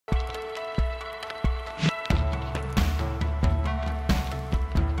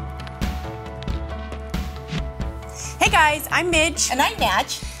guys, I'm Midge. And I'm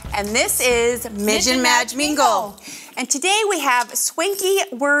Madge. And this is Midge and Madge Mingle. And today we have Swanky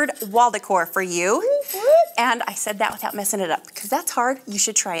word wall decor for you. And I said that without messing it up because that's hard. You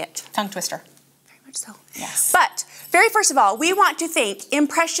should try it. Tongue twister. Very much so. Yes. But very first of all, we want to thank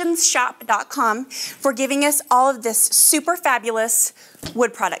impressionsshop.com for giving us all of this super fabulous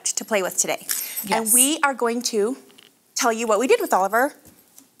wood product to play with today. Yes. And we are going to tell you what we did with all of our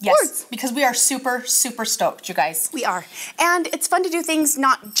boards. Because we are super, super stoked, you guys. We are. And it's fun to do things,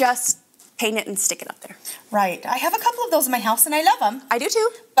 not just paint it and stick it up there. Right. I have a couple of those in my house and I love them. I do too.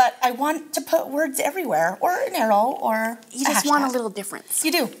 But I want to put words everywhere, or an arrow, or you just want a little difference.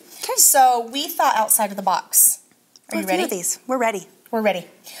 You do. Okay. So we thought outside of the box. Are you ready? Of these. We're ready. We're ready.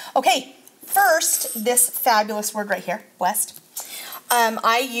 Okay. First, this fabulous word right here, blessed.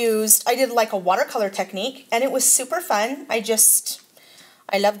 I did like a watercolor technique, and it was super fun.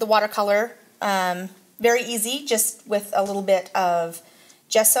 I love the watercolor. Very easy, just with a little bit of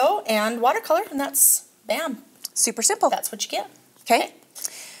gesso and watercolor, and that's, bam. Super simple. That's what you get. Okay.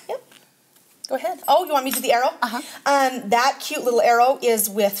 Yep. Go ahead. Oh, you want me to do the arrow? Uh-huh. That cute little arrow is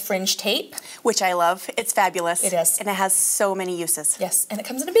with fringe tape. Which I love. It's fabulous. It is. And it has so many uses. Yes, and it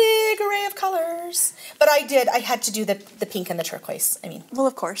comes in a big array of colors. But I had to do the pink and the turquoise. I mean. Well,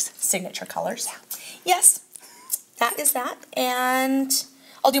 of course. Signature colors. Yeah. Yes. That is that. And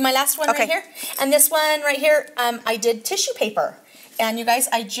I'll do my last one right here. And this one right here, I did tissue paper. And you guys,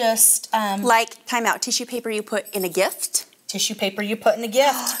 I just... like, time out, tissue paper you put in a gift? Tissue paper you put in a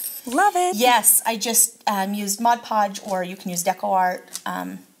gift. Love it. Yes, I just used Mod Podge, or you can use Decor.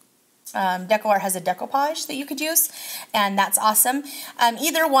 Decor has a decoupage that you could use, and that's awesome.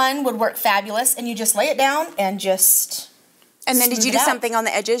 Either one would work fabulous, and you just lay it down and just... And then did you do something on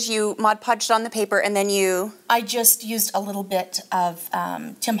the edges? You Mod Podged on the paper, and then you... I just used a little bit of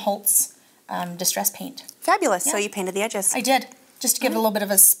Tim Holtz Distress Paint. Fabulous. Yeah. So you painted the edges. I did, just to give it a little bit of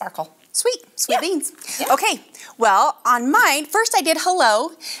a sparkle. Sweet beans. Yeah. Okay, well, on mine, first I did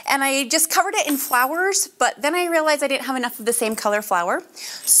hello, and I just covered it in flowers, but then I realized I didn't have enough of the same color flower,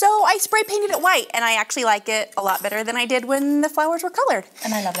 so I spray painted it white, and I actually like it a lot better than I did when the flowers were colored.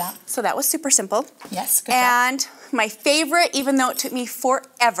 And I love that. So that was super simple. Yes, good job. And my favorite, even though it took me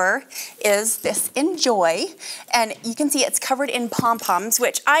forever, is this Enjoy, and you can see it's covered in pom-poms,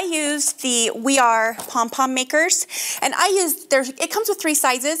 which I used the We Are pom-pom makers, and it comes with 3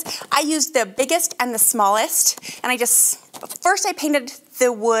 sizes. I used the biggest and the smallest, and first I painted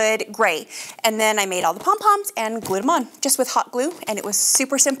the wood gray, and then I made all the pom-poms and glued them on, just with hot glue, and it was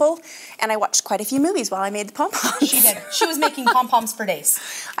super simple, and I watched quite a few movies while I made the pom-poms. She did. She was making pom-poms for days.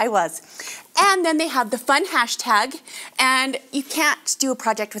 I was. And then they had the fun hashtag, and you can't do a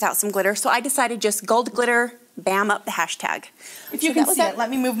project without some glitter, so I decided just gold glitter, bam up the hashtag. If you can see it,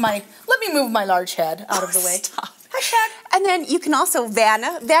 let me move my large head out of the way. Stop. Hashtag. And then you can also,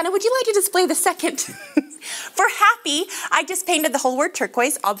 Vanna, would you like to display the second? For happy, I just painted the whole word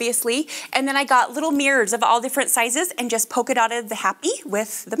turquoise, obviously, and then I got little mirrors of all different sizes and just polka dotted the happy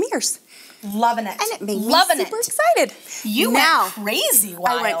with the mirrors. Loving it. And it made me super excited. You went crazy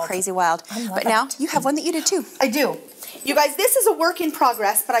wild. I went crazy wild. But now you have one that you did too. I do. You guys, this is a work in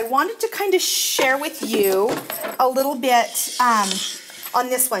progress, but I wanted to kind of share with you a little bit on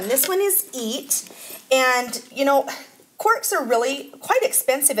this one. This one is Eat. And, you know, corks are really quite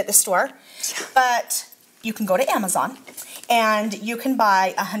expensive at the store, but you can go to Amazon and you can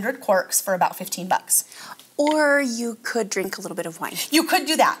buy 100 corks for about 15 bucks. Or you could drink a little bit of wine. You could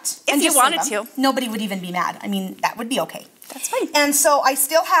do that. If you wanted to. Nobody would even be mad. I mean, that would be okay. That's fine. And so I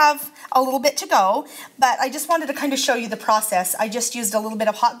still have a little bit to go, but I just wanted to kind of show you the process. I just used a little bit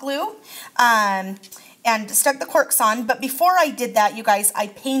of hot glue and stuck the corks on. But before I did that, you guys, I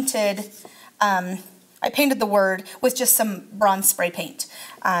painted the word with just some bronze spray paint,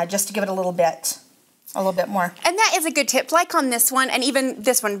 just to give it a little bit more. And that is a good tip, like on this one, and even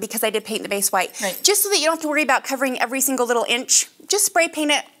this one, because I did paint the base white. Right. Just so that you don't have to worry about covering every single little inch, just spray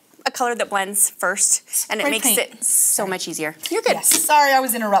paint it a color that blends first, and it makes it so much easier. You're good. Yes. Sorry, I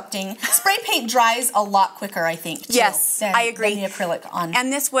was interrupting. Spray paint dries a lot quicker, I think, too, yes, I agree. Than the acrylic on.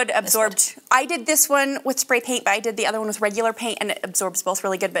 And this wood absorbed. I did this one with spray paint, but I did the other one with regular paint, and it absorbs both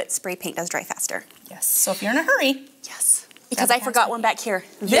really good, but spray paint does dry faster. Yes, so if you're in a hurry. Yes. Because I forgot one back here.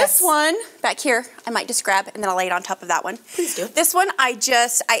 This one back here, I might just grab, and then I'll lay it on top of that one. Please do. This one, I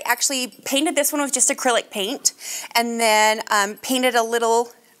actually painted this one with just acrylic paint, and then painted a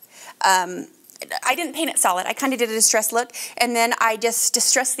little, I didn't paint it solid. I kind of did a distressed look, and then I just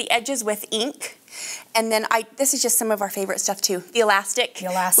distressed the edges with ink. And then this is just some of our favorite stuff too. The elastic. The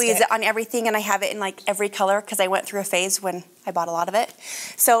elastic. We use it on everything, and I have it in like every color because I went through a phase when I bought a lot of it.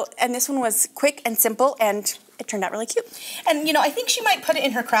 So, and this one was quick and simple, and it turned out really cute. And you know, I think she might put it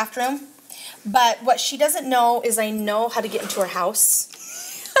in her craft room, but what she doesn't know is I know how to get into her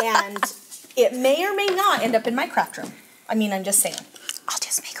house, and it may or may not end up in my craft room. I mean, I'm just saying. I'll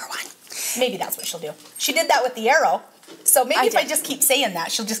just make her one. Maybe that's what she'll do. She did that with the arrow, so maybe if I just keep saying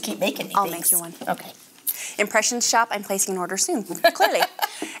that, she'll just keep making me I'll things. make you one. Okay. Impressions shop, I'm placing an order soon, clearly.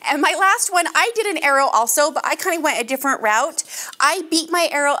 And my last one, I did an arrow also, but I kind of went a different route. I beat my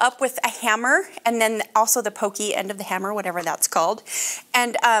arrow up with a hammer, and then also the pokey end of the hammer, whatever that's called.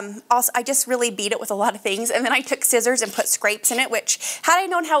 And also, I just really beat it with a lot of things. And then I took scissors and put scrapes in it, which, had I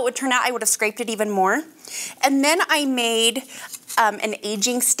known how it would turn out, I would have scraped it even more. And then I made an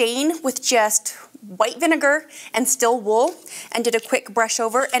aging stain with just white vinegar and still wool, and did a quick brush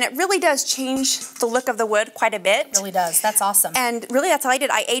over, and it really does change the look of the wood quite a bit. It really does. That's awesome. And really, that's all I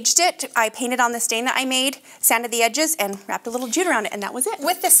did. I aged it, I painted on the stain that I made, sanded the edges, and wrapped a little jute around it, and that was it.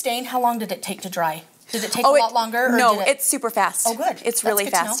 With the stain, how long did it take to dry? Did it take a lot longer? Or no, it's super fast. Oh, good. It's That's really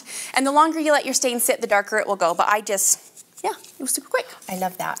good to fast. And the longer you let your stain sit, the darker it will go. But I just, yeah, it was super quick. I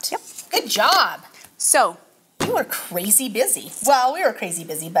love that. Yep. Good job. So, you were crazy busy. Well, we were crazy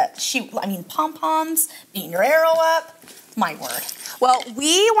busy, but I mean, pom-poms, beating your arrow up, my word. Well,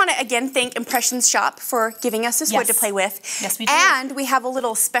 we want to again thank Impressions Shop for giving us this wood to play with. Yes, we do. And we have a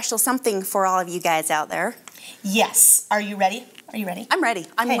little special something for all of you guys out there. Yes. Are you ready? Are you ready? I'm ready.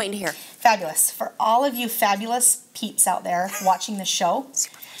 I'm waiting to hear. Fabulous. For all of you fabulous peeps out there watching the show, do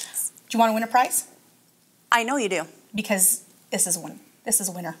you want to win a prize? I know you do. Because this is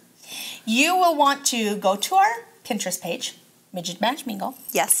a winner. You will want to go to our Pinterest page, Midge, Madge, Mingle.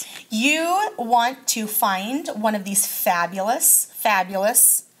 Yes. You want to find one of these fabulous,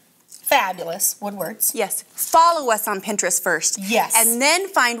 fabulous, fabulous wood words. Yes. Follow us on Pinterest first. Yes. And then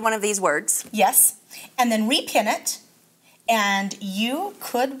find one of these words. Yes. And then repin it, and you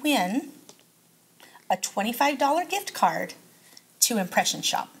could win a $25 gift card to Impression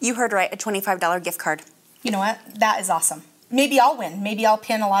Shop. You heard right, a $25 gift card. You know what? That is awesome. Maybe I'll win. Maybe I'll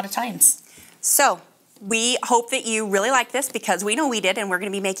pin a lot of times. So, we hope that you really like this, because we know we did, and we're going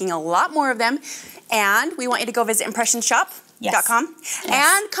to be making a lot more of them. And we want you to go visit impressionshop.com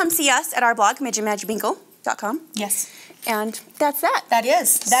and come see us at our blog, midgeandmadgebingle.com. Yes. And that's that. That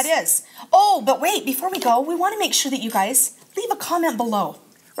is. Oh, but wait, before we go, we want to make sure that you guys leave a comment below.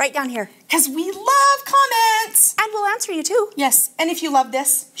 Right down here. Because we love comments. And we'll answer you too. Yes. And if you love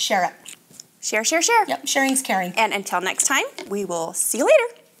this, share it. Share, share, share. Yep. Sharing's caring. And until next time, we will see you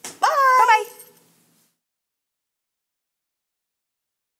later.